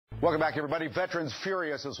Welcome back, everybody. Veterans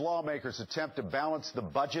furious as lawmakers attempt to balance the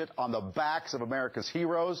budget on the backs of America's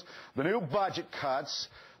heroes. The new budget cuts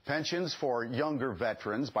pensions for younger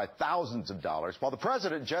veterans by thousands of dollars, while the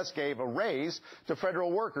president just gave a raise to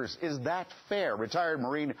federal workers. Is that fair? Retired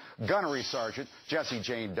Marine Gunnery Sergeant Jessie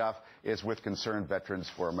Jane Duff is with Concerned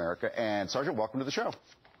Veterans for America. And Sergeant, welcome to the show.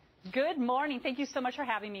 Good morning. Thank you so much for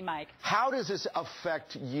having me, Mike. How does this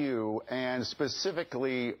affect you, and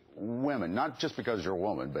specifically women? Not just because you're a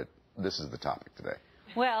woman, but this is the topic today.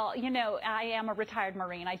 Well, you know, I am a retired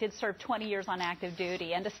Marine. I did serve 20 years on active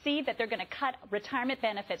duty. And to see that they're going to cut retirement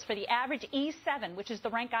benefits for the average E7, which is the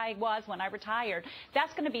rank I was when I retired,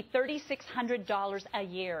 that's going to be $3,600 a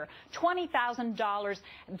year, $20,000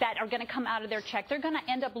 that are going to come out of their check. They're going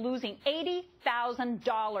to end up losing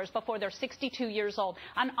 $80,000 before they're 62 years old.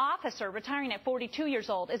 An officer retiring at 42 years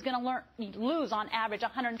old is going to lose on average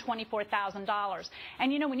 $124,000.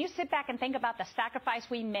 And, you know, when you sit back and think about the sacrifice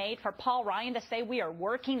we made for Paul Ryan to say we are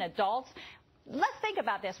working adults, let's think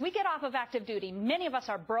about this. We get off of active duty. Many of us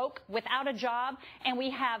are broke, without a job, and we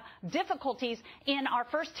have difficulties in our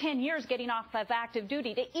first 10 years getting off of active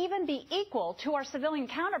duty to even be equal to our civilian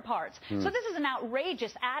counterparts. So this is an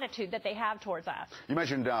outrageous attitude that they have towards us. You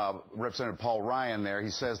mentioned Representative Paul Ryan there. He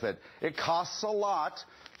says that it costs a lot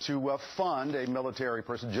to fund a military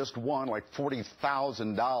person, just one, like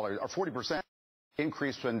 $40,000 or 40%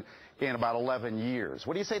 increase in about 11 years.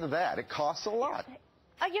 What do you say to that? It costs a lot.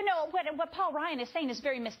 You know, what Paul Ryan is saying is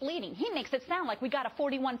very misleading. He makes it sound like we got a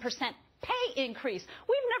 41% pay increase.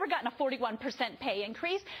 We've never gotten a 41% pay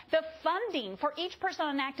increase. The funding for each person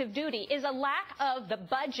on active duty is a lack of the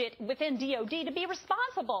budget within DOD to be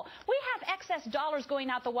responsible. We have excess dollars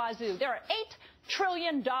going out the wazoo. There are $8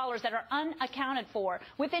 trillion that are unaccounted for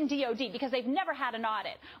within DOD because they've never had an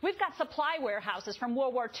audit. We've got supply warehouses from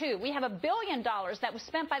World War II. We have $1 billion that was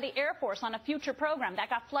spent by the Air Force on a future program that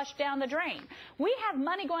got flushed down the drain. We have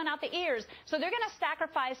money going out the ears, so they're going to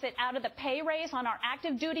sacrifice it out of the pay raise on our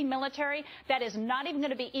active duty military that is not even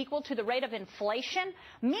going to be equal to the rate of inflation.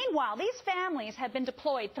 Meanwhile, these families have been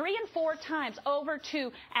deployed 3 and 4 times over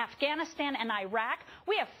to Afghanistan and Iraq.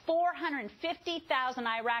 We have 450,000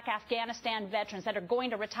 Iraq-Afghanistan veterans that are going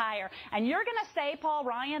to retire. And you're going to say, Paul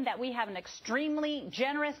Ryan, that we have an extremely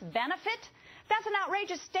generous benefit? That's an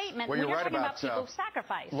outrageous statement when you're talking about people's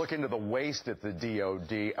sacrifice. Look into the waste at the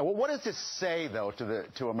DOD. Well, what does this say, though,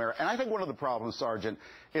 to America? And I think one of the problems, Sergeant,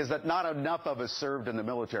 is that not enough of us served in the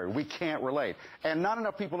military. We can't relate. And not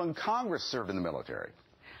enough people in Congress served in the military.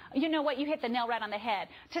 You know what? You hit the nail right on the head.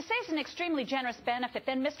 To say it's an extremely generous benefit,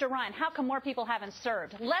 then, Mr. Ryan, how come more people haven't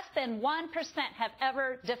served? Less than 1% have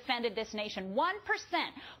ever defended this nation. 1%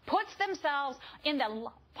 puts themselves in the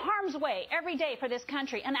harm's way every day for this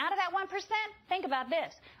country. And out of that 1%, think about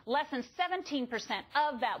this, less than 17%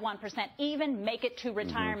 of that 1% even make it to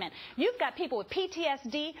retirement. You've got people with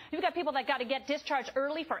PTSD. You've got people that got to get discharged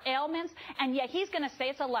early for ailments, and yet he's going to say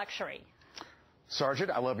it's a luxury.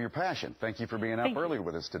 Sergeant, I love your passion. Thank you for being up early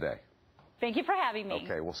with us today. Thank you for having me.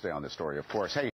 Okay, we'll stay on this story, of course. Hey.